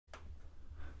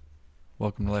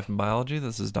Welcome to Life in Biology.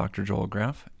 This is Dr. Joel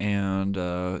Graff, and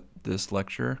this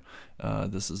lecture,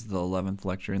 this is the 11th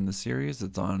lecture in the series.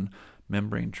 It's on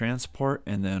membrane transport,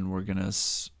 and then we're going to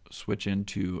switch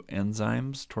into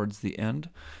enzymes towards the end.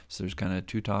 So there's kind of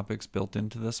two topics built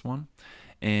into this one.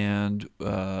 And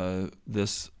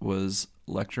this was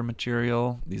lecture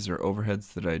material. These are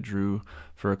overheads that I drew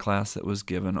for a class that was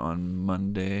given on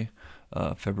Monday,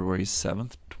 February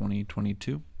 7th,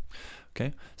 2022.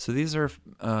 Okay, so these are,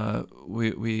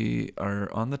 we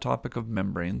are on the topic of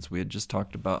membranes. We had just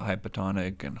talked about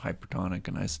hypotonic and hypertonic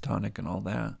and isotonic and all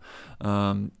that.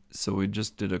 So we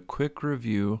just did a quick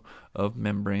review of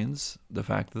membranes, the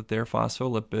fact that they're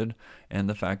phospholipid and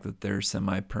the fact that they're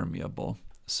semi-permeable.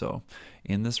 So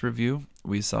in this review,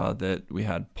 we saw that we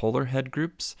had polar head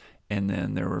groups, and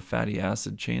then there were fatty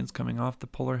acid chains coming off the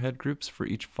polar head groups for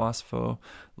each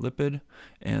phospholipid.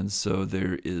 And so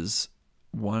there is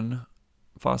one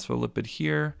phospholipid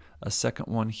here, a second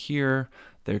one here.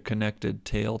 They're connected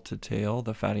tail to tail.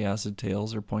 The fatty acid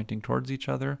tails are pointing towards each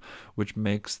other, which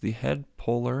makes the head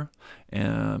polar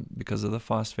and because of the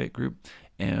phosphate group,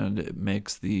 and it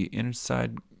makes the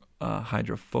inside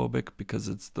hydrophobic because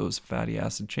it's those fatty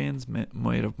acid chains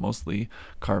made of mostly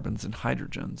carbons and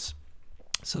hydrogens.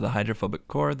 So the hydrophobic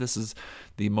core, this is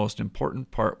the most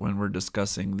important part when we're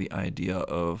discussing the idea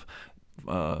of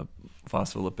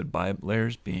phospholipid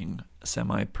bilayers being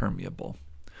semi-permeable.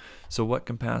 So what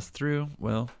can pass through?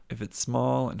 Well, if it's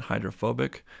small and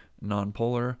hydrophobic,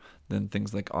 nonpolar, then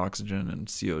things like oxygen and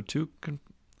CO2 can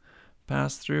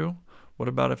pass through. What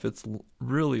about if it's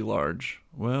really large?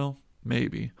 Well,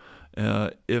 maybe.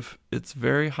 If it's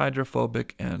very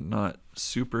hydrophobic and not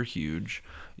super huge,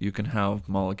 you can have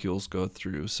molecules go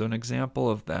through. So an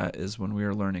example of that is when we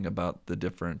were learning about the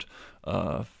different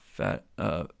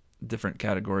different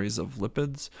categories of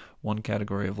lipids. One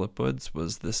category of lipids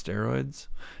was the steroids,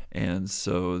 and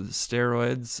so the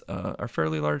steroids are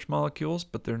fairly large molecules,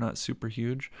 but they're not super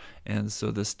huge, and so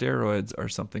the steroids are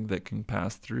something that can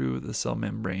pass through the cell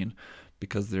membrane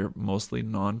because they're mostly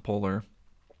nonpolar,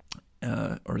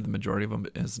 or the majority of them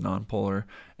is nonpolar,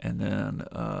 and then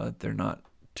they're not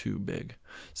too big.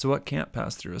 So what can't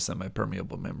pass through a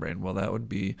semi-permeable membrane? Well, that would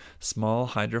be small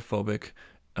hydrophobic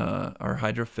are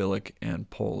hydrophilic and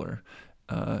polar.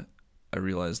 I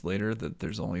realized later that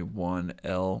there's only one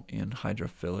L in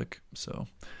hydrophilic, so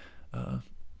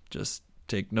just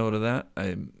take note of that.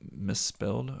 I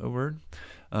misspelled a word.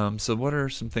 So what are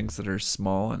some things that are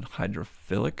small and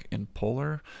hydrophilic and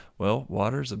polar? Well,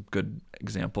 water is a good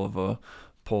example of a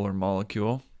polar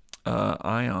molecule.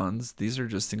 Ions, these are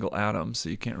just single atoms, so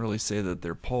you can't really say that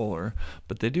they're polar,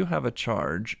 but they do have a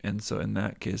charge, and so in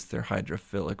that case they're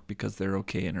hydrophilic because they're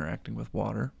okay interacting with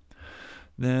water.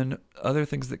 Then other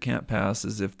things that can't pass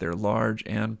is if they're large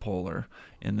and polar,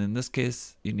 and in this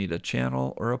case you need a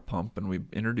channel or a pump, and we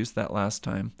introduced that last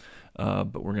time,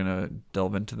 but we're going to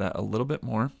delve into that a little bit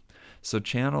more. So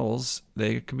channels,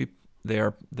 they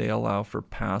allow for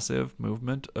passive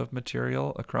movement of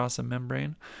material across a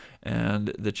membrane, and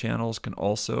the channels can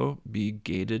also be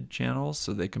gated channels,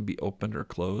 so they can be opened or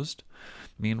closed.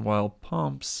 Meanwhile,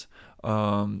 pumps,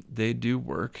 they do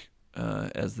work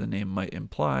as the name might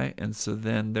imply, and so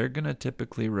then they're going to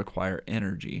typically require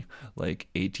energy like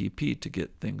ATP to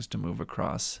get things to move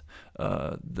across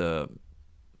the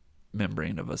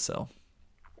membrane of a cell.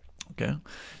 Okay,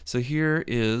 so here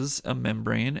is a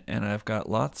membrane, and I've got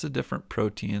lots of different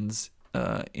proteins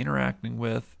interacting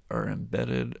with or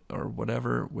embedded or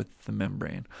whatever with the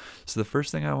membrane. So the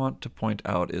first thing I want to point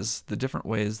out is the different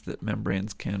ways that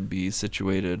membranes can be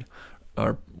situated,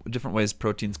 or different ways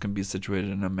proteins can be situated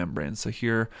in a membrane. So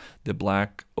here the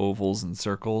black ovals and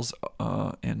circles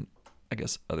and I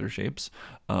guess other shapes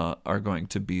are going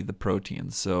to be the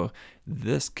proteins. So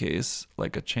this case,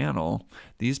 like a channel,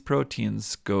 these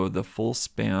proteins go the full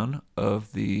span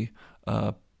of the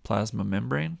plasma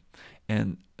membrane,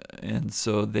 and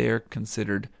so they're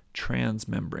considered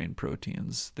transmembrane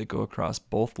proteins. They go across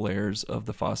both layers of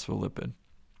the phospholipid.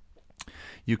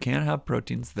 You can have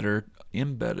proteins that are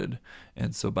embedded,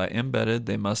 and so by embedded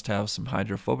they must have some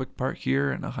hydrophobic part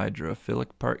here and a hydrophilic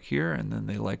part here, and then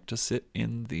they like to sit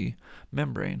in the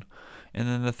membrane. And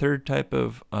then the third type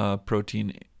of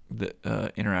protein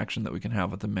interaction that we can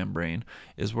have with the membrane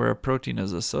is where a protein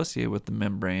is associated with the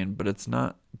membrane, but it's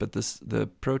not. But the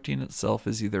protein itself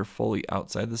is either fully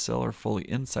outside the cell or fully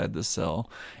inside the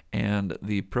cell, and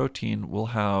the protein will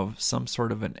have some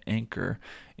sort of an anchor.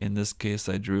 In this case,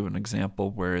 I drew an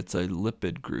example where it's a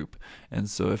lipid group, and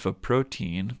so if a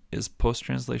protein is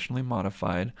post-translationally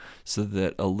modified so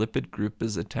that a lipid group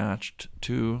is attached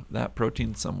to that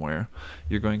protein somewhere,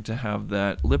 you're going to have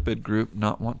that lipid group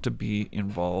not want to be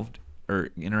involved or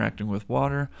interacting with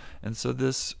water, and so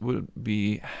this would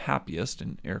be happiest,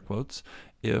 in air quotes,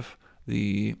 if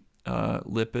the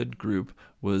lipid group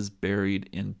was buried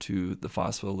into the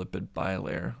phospholipid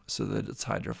bilayer so that its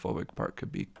hydrophobic part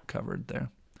could be covered there.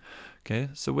 Okay,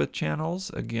 so with channels,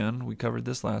 again, we covered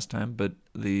this last time, but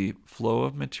the flow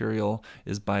of material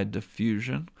is by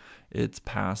diffusion. It's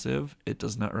passive. It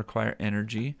does not require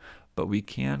energy, but we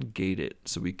can gate it,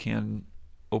 so we can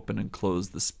open and close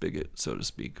the spigot, so to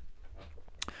speak.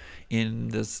 In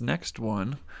this next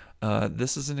one,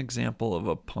 this is an example of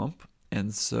a pump.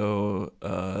 And so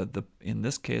in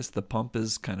this case, the pump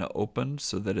is kind of opened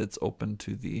so that it's open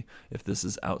to the, if this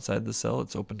is outside the cell,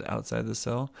 it's open to outside the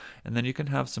cell. And then you can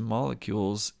have some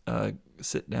molecules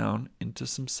sit down into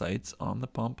some sites on the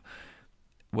pump.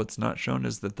 What's not shown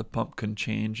is that the pump can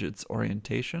change its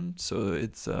orientation. So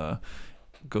it's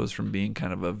goes from being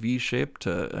kind of a V shape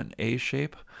to an A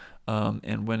shape.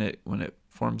 And when it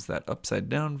forms that upside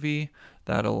down V,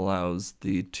 that allows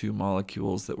the two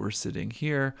molecules that were sitting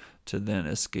here to then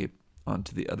escape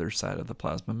onto the other side of the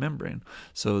plasma membrane.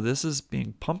 So this is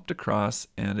being pumped across,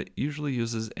 and it usually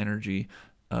uses energy,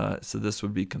 so this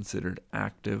would be considered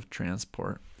active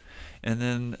transport. And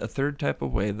then a third type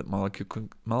of way that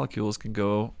molecules can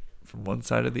go from one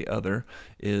side to the other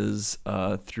is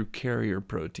through carrier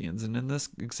proteins. And in this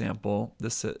example,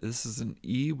 this is an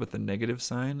E with a negative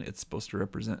sign. It's supposed to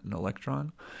represent an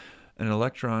electron. An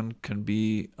electron can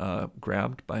be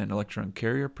grabbed by an electron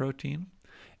carrier protein,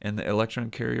 and the electron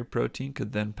carrier protein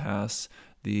could then pass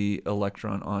the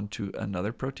electron onto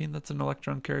another protein that's an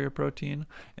electron carrier protein,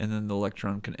 and then the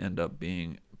electron can end up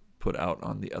being put out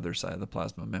on the other side of the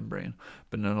plasma membrane.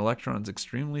 But an electron is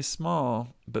extremely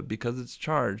small, but because it's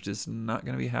charged, it's not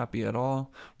going to be happy at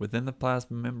all within the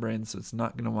plasma membrane, so it's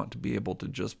not going to want to be able to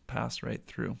just pass right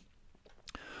through.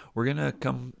 We're going to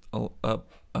come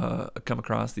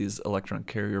across these electron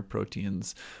carrier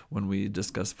proteins when we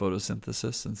discuss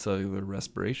photosynthesis and cellular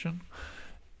respiration.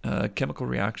 Chemical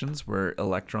reactions where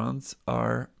electrons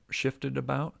are shifted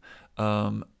about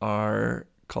are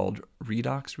called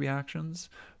redox reactions,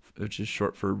 which is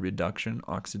short for reduction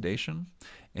oxidation.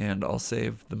 And I'll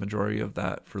save the majority of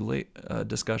that for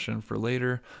discussion for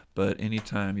later, but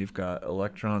anytime you've got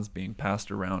electrons being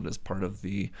passed around as part of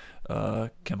the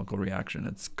chemical reaction,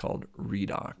 it's called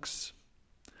redox.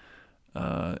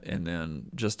 And then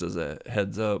just as a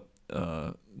heads up,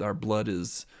 the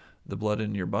blood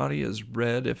in your body is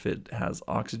red if it has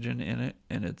oxygen in it,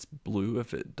 and it's blue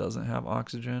if it doesn't have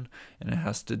oxygen, and it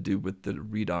has to do with the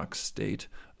redox state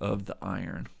of the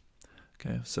iron.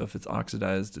 Okay, so if it's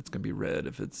oxidized, it's going to be red.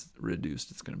 If it's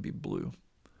reduced, it's going to be blue.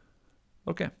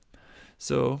 Okay,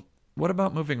 so what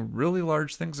about moving really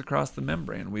large things across the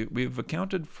membrane? We've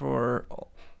accounted for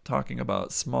talking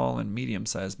about small and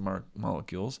medium-sized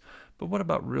molecules, but what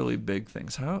about really big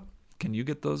things? How can you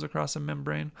get those across a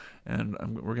membrane? And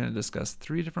we're going to discuss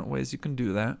 3 different ways you can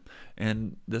do that,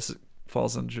 and this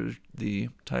falls under the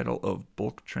title of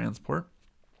bulk transport.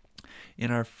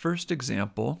 In our first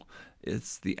example,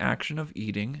 it's the action of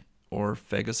eating, or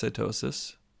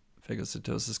phagocytosis.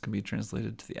 Phagocytosis can be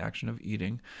translated to the action of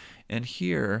eating. And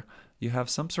here you have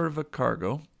some sort of a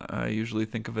cargo. I usually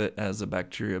think of it as a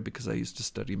bacteria because I used to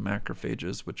study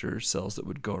macrophages, which are cells that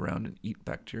would go around and eat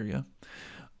bacteria.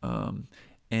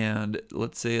 And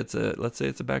let's say it's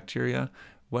a bacteria.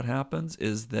 What happens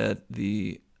is that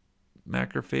the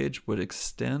macrophage would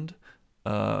extend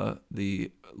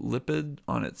the lipid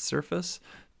on its surface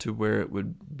to where it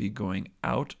would be going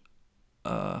out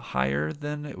higher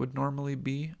than it would normally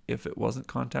be if it wasn't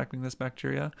contacting this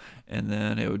bacteria, and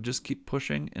then it would just keep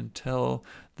pushing until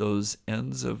those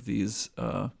ends of these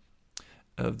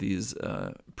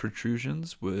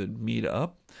protrusions would meet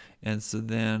up. And so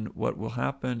then what will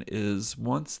happen is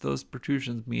once those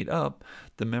protrusions meet up,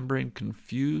 the membrane can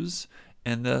fuse,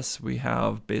 and thus we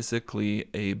have basically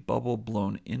a bubble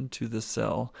blown into the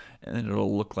cell, and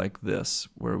it'll look like this,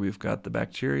 where we've got the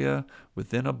bacteria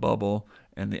within a bubble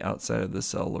and the outside of the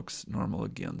cell looks normal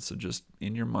again. So just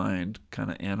in your mind,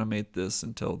 kind of animate this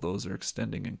until those are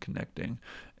extending and connecting,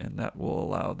 and that will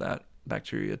allow that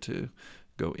bacteria to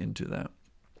go into that.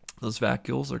 Those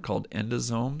vacuoles are called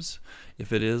endosomes.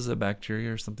 If it is a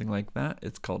bacteria or something like that,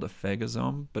 it's called a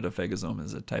phagosome, but a phagosome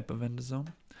is a type of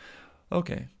endosome.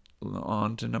 Okay.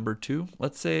 On to number 2.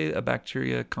 Let's say a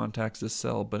bacteria contacts a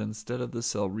cell, but instead of the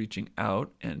cell reaching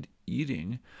out and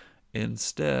eating,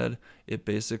 instead it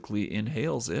basically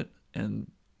inhales it and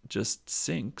just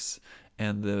sinks,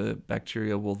 and the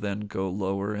bacteria will then go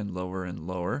lower and lower and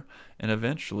lower, and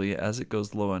eventually as it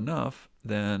goes low enough,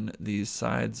 then these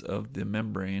sides of the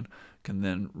membrane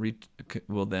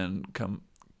will then come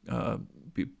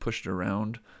be pushed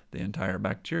around the entire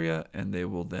bacteria, and they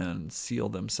will then seal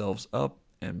themselves up.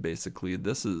 And basically,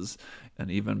 this is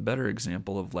an even better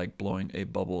example of like blowing a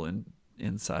bubble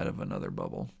inside of another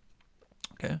bubble.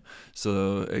 Okay,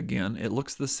 so again, it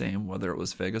looks the same whether it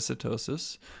was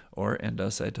phagocytosis or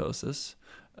endocytosis.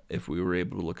 If we were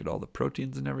able to look at all the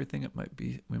proteins and everything,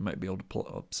 we might be able to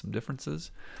pull up some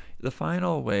differences. The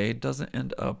final way doesn't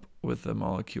end up with a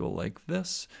molecule like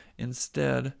this.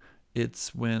 Instead,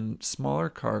 it's when smaller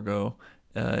cargo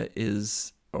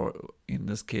is, or in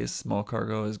this case, small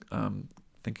cargo is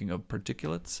thinking of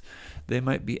particulates. They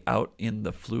might be out in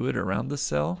the fluid around the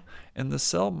cell, and the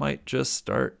cell might just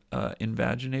start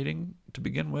invaginating to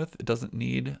begin with. It doesn't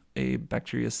need a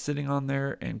bacteria sitting on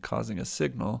there and causing a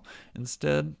signal.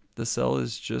 Instead, the cell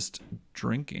is just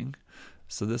drinking.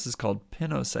 So this is called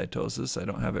pinocytosis. I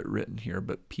don't have it written here,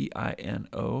 but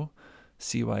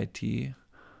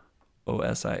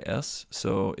Pinocytosis.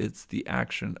 So it's the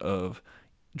action of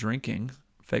drinking.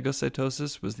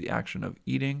 Phagocytosis was the action of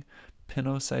eating.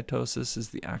 Pinocytosis is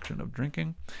the action of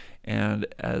drinking. And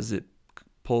as it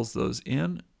pulls those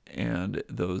in and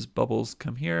those bubbles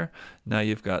come here, now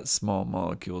you've got small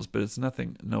molecules, but it's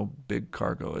nothing, no big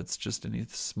cargo. It's just any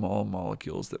small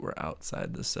molecules that were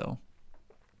outside the cell.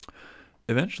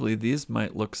 Eventually, these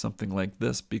might look something like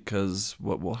this, because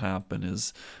what will happen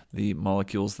is the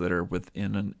molecules that are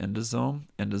within an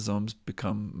endosomes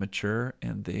become mature,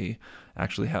 and they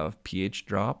actually have pH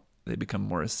drop. They become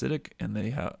more acidic, and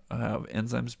they have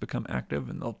enzymes become active,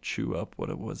 and they'll chew up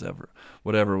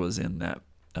whatever was in that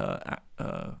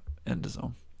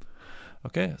endosome.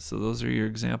 Okay, so those are your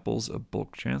examples of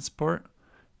bulk transport.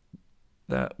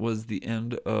 That was the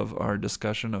end of our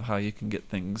discussion of how you can get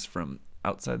things from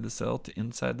outside the cell to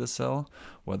inside the cell,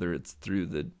 whether it's through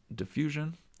the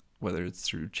diffusion, whether it's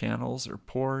through channels or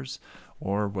pores,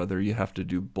 or whether you have to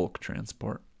do bulk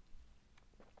transport.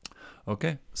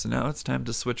 Okay, so now it's time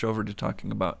to switch over to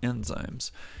talking about enzymes.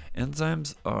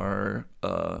 Enzymes are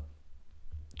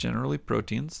generally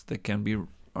proteins that can be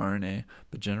RNA,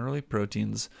 but generally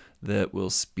proteins that will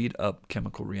speed up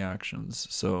chemical reactions.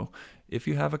 So if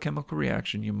you have a chemical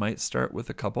reaction, you might start with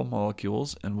a couple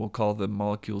molecules, and we'll call the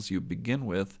molecules you begin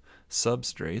with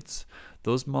substrates.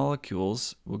 Those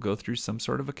molecules will go through some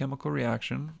sort of a chemical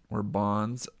reaction where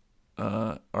bonds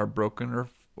are broken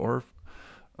or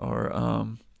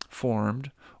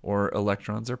formed, or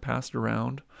electrons are passed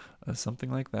around,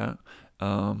 something like that.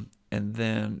 And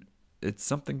then it's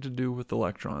something to do with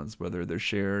electrons, whether they're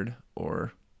shared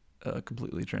or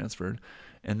completely transferred.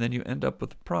 And then you end up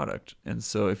with a product. And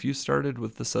so if you started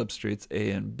with the substrates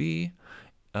A and B,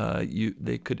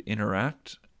 they could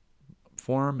interact,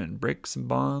 form and break some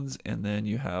bonds, and then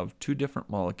you have two different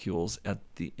molecules at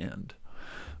the end.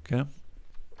 Okay,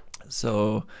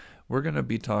 so we're going to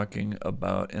be talking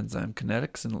about enzyme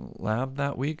kinetics in lab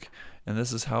that week, and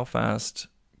this is how fast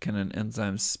can an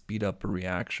enzyme speed up a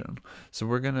reaction. So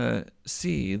we're going to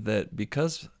see that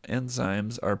because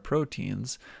enzymes are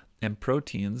proteins, and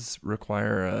proteins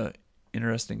require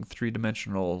interesting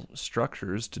three-dimensional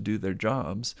structures to do their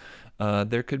jobs,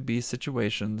 there could be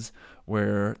situations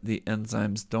where the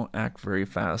enzymes don't act very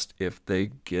fast if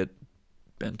they get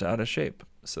bent out of shape,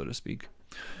 so to speak.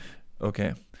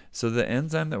 Okay, so the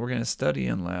enzyme that we're going to study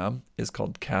in lab is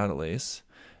called catalase.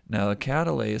 Now, a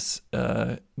catalase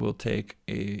will take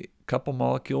a couple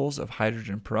molecules of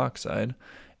hydrogen peroxide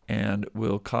and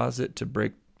will cause it to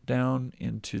break down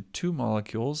into two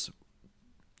molecules,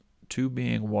 two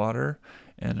being water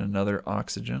and another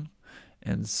oxygen.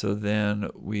 And so then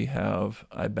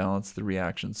I balance the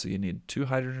reaction. So you need two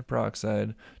hydrogen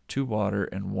peroxide, two water,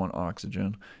 and one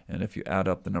oxygen. And if you add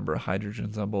up the number of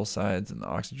hydrogens on both sides and the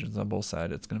oxygens on both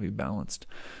sides, it's going to be balanced.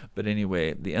 But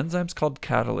anyway, the enzyme's called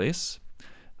catalase.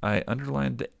 I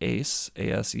underlined the ACE,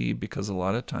 ASE, because a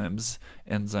lot of times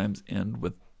enzymes end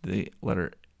with the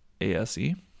letter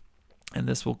ASE. And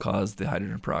this will cause the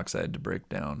hydrogen peroxide to break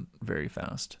down very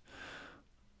fast.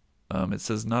 It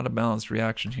says not a balanced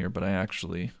reaction here, but I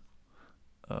actually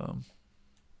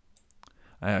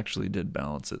did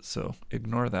balance it, so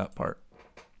ignore that part.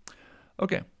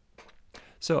 Okay,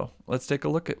 so let's take a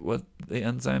look at what the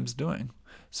enzyme's doing.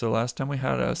 So last time we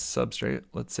had a substrate,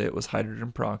 let's say it was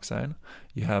hydrogen peroxide.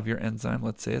 You have your enzyme,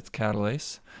 let's say it's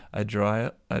catalase. I draw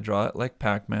it like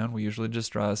Pac-Man. We usually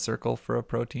just draw a circle for a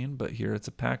protein, but here it's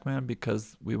a Pac-Man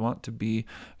because we want to be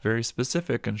very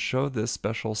specific and show this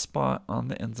special spot on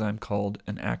the enzyme called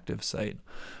an active site.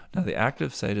 Now the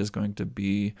active site is going to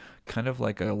be kind of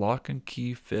like a lock and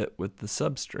key fit with the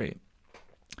substrate.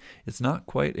 It's not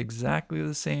quite exactly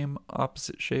the same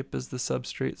opposite shape as the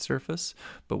substrate surface,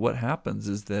 but what happens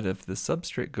is that if the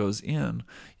substrate goes in,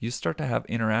 you start to have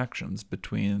interactions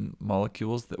between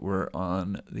molecules that were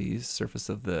on the surface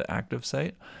of the active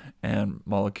site and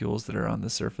molecules that are on the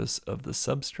surface of the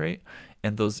substrate,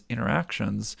 and those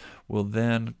interactions will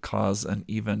then cause an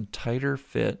even tighter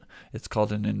fit. It's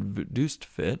called an induced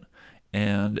fit,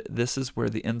 and this is where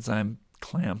the enzyme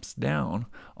clamps down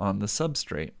on the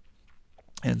substrate.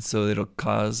 And so it'll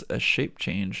cause a shape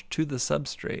change to the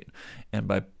substrate. And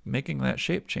by making that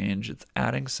shape change, it's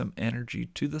adding some energy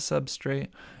to the substrate.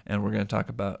 And we're going to talk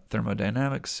about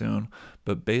thermodynamics soon.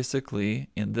 But basically,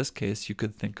 in this case, you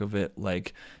could think of it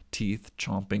like teeth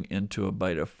chomping into a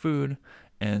bite of food.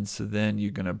 And so then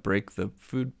you're going to break the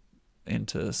food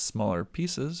into smaller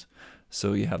pieces.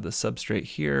 So you have the substrate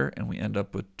here, and we end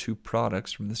up with two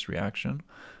products from this reaction.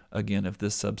 Again, if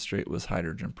this substrate was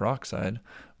hydrogen peroxide,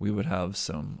 we would have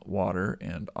some water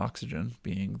and oxygen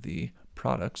being the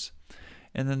products.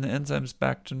 And then the enzyme's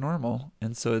back to normal.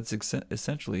 And so it's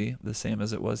essentially the same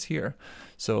as it was here.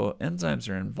 So enzymes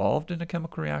are involved in a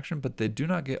chemical reaction, but they do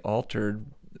not get altered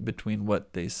between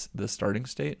the starting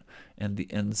state and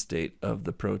the end state of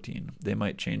the protein. They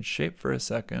might change shape for a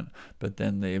second, but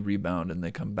then they rebound and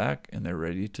they come back and they're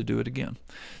ready to do it again.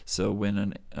 So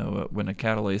when a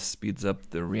catalase speeds up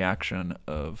the reaction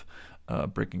of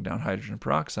breaking down hydrogen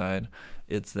peroxide,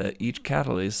 it's that each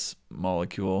catalase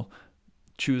molecule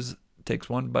takes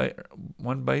one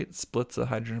bite, splits the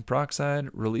hydrogen peroxide,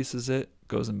 releases it,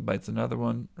 goes and bites another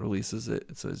one, releases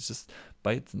it. So it's just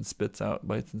bites and spits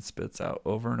out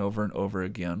over and over and over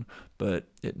again, but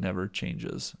it never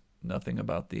changes. Nothing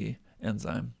about the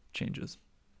enzyme changes.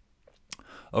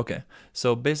 Okay,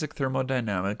 so basic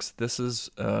thermodynamics. This is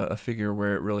a figure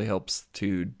where it really helps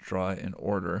to draw it in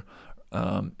order,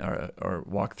 or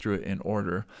walk through it in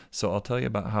order. So I'll tell you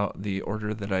about how the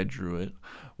order that I drew it.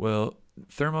 Well,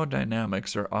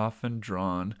 thermodynamics are often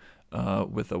drawn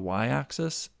with a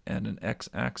y-axis and an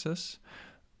x-axis.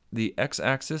 The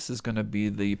x-axis is going to be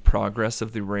the progress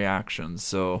of the reaction.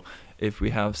 So if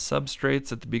we have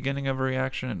substrates at the beginning of a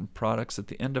reaction and products at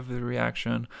the end of the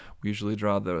reaction, we usually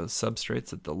draw the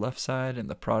substrates at the left side and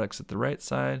the products at the right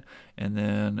side. And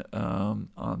then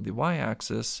on the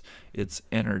y-axis, it's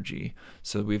energy.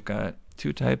 So we've got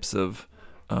two types of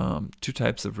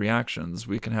reactions.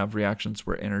 We can have reactions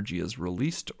where energy is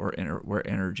released or where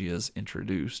energy is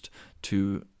introduced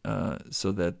to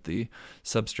so that the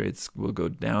substrates will go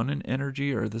down in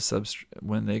energy, or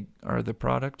when they are the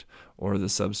product, or the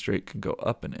substrate can go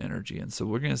up in energy. And so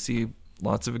we're going to see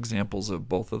lots of examples of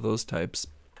both of those types.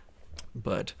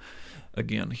 But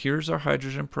again, here's our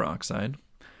hydrogen peroxide,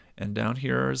 and down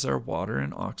here is our water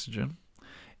and oxygen.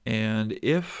 And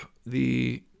if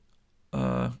the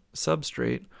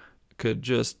substrate could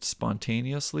just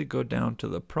spontaneously go down to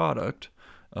the product,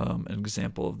 an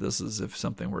example of this is if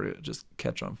something were to just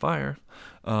catch on fire,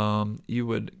 you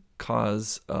would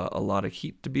cause a lot of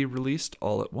heat to be released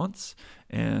all at once,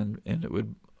 and it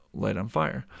would light on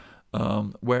fire.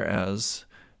 Whereas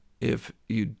if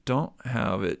you don't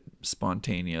have it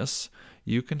spontaneous,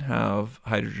 you can have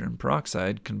hydrogen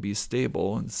peroxide can be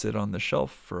stable and sit on the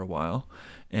shelf for a while,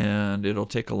 and it'll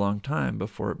take a long time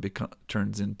before it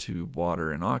turns into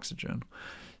water and oxygen.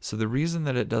 So the reason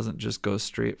that it doesn't just go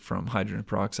straight from hydrogen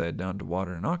peroxide down to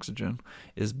water and oxygen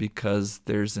is because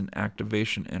there's an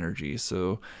activation energy.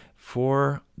 So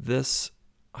for this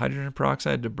hydrogen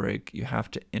peroxide to break, you have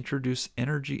to introduce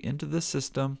energy into the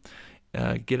system,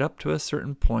 get up to a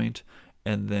certain point,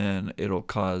 and then it'll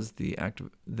cause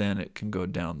then it can go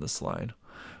down the slide.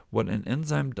 What an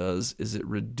enzyme does is it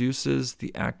reduces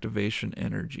the activation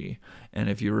energy. And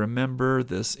if you remember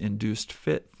this induced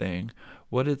fit thing,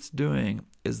 what it's doing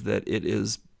is that it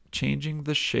is changing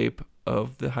the shape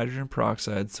of the hydrogen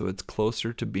peroxide so it's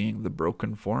closer to being the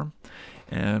broken form.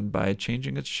 And by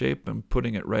changing its shape and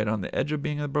putting it right on the edge of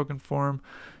being a broken form,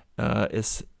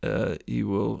 you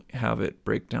will have it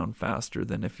break down faster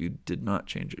than if you did not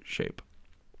change its shape.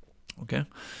 Okay,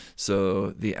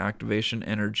 so the activation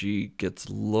energy gets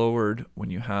lowered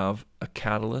when you have a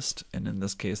catalyst, and in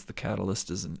this case, the catalyst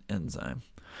is an enzyme.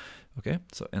 Okay,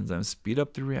 so enzymes speed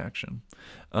up the reaction.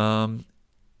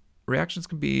 Reactions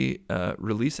can be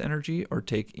release energy or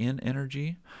take in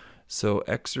energy. So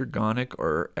exergonic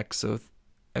or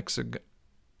exothermic.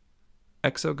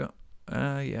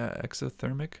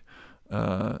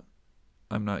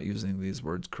 I'm not using these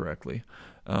words correctly.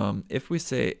 If we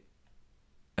say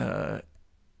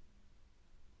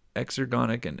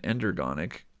exergonic and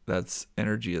endergonic, that's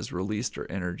energy is released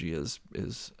or energy is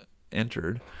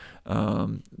entered,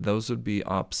 those would be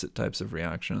opposite types of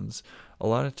reactions. A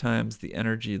lot of times the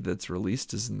energy that's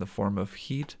released is in the form of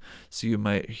heat, so you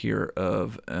might hear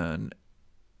of an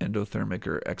endothermic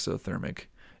or exothermic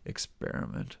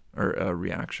experiment or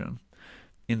reaction.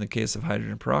 In the case of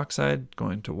hydrogen peroxide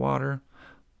going to water,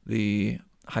 the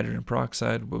hydrogen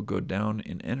peroxide will go down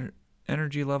in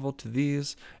energy level to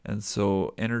these, and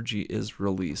so energy is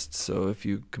released. So if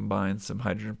you combine some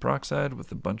hydrogen peroxide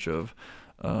with a bunch of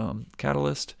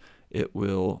catalyst, it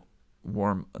will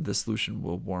the solution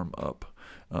will warm up.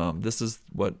 This is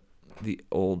what the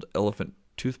old elephant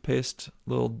toothpaste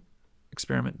little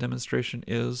experiment demonstration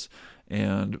is,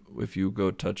 and if you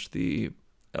go touch the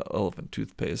elephant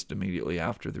toothpaste immediately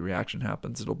after the reaction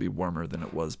happens, it'll be warmer than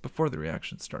it was before the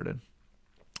reaction started.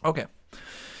 Okay,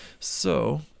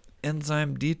 so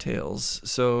enzyme details.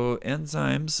 So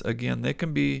enzymes, again, they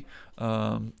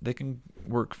can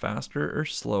work faster or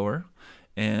slower,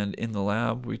 and in the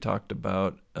lab we talked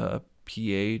about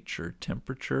pH or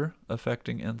temperature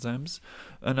affecting enzymes.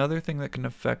 Another thing that can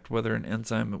affect whether an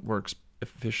enzyme works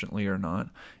efficiently or not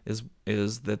is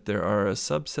that there are a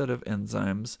subset of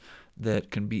enzymes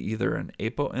that can be either an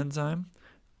apoenzyme,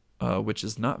 which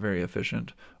is not very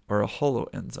efficient, or a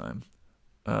holoenzyme,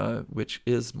 which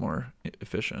is more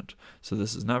efficient. So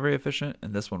this is not very efficient,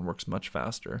 and this one works much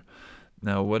faster.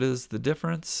 Now, what is the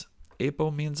difference?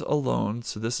 Apo means alone,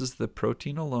 so this is the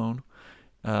protein alone.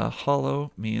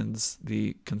 Holo means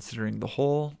considering the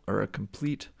whole or a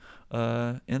complete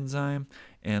enzyme,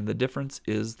 and the difference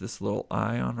is this little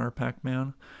I on our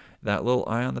Pac-Man. That little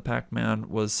I on the Pac-Man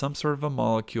was some sort of a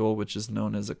molecule which is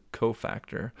known as a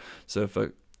cofactor. So if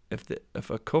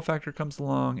a cofactor comes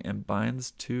along and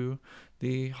binds to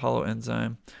the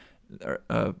holoenzyme,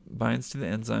 binds to the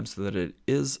enzyme so that it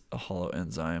is a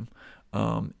holoenzyme,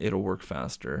 it'll work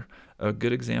faster. A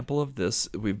good example of this,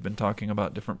 we've been talking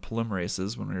about different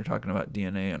polymerases when we were talking about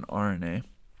DNA and RNA.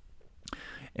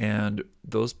 And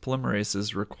those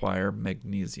polymerases require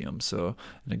magnesium. So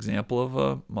an example of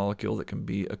a molecule that can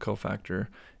be a cofactor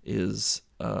is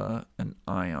an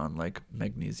ion like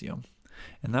magnesium.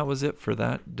 And that was it for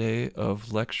that day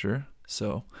of lecture.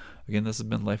 So again, this has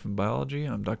been Life in Biology.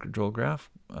 I'm Dr. Joel Graff.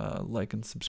 Like and subscribe.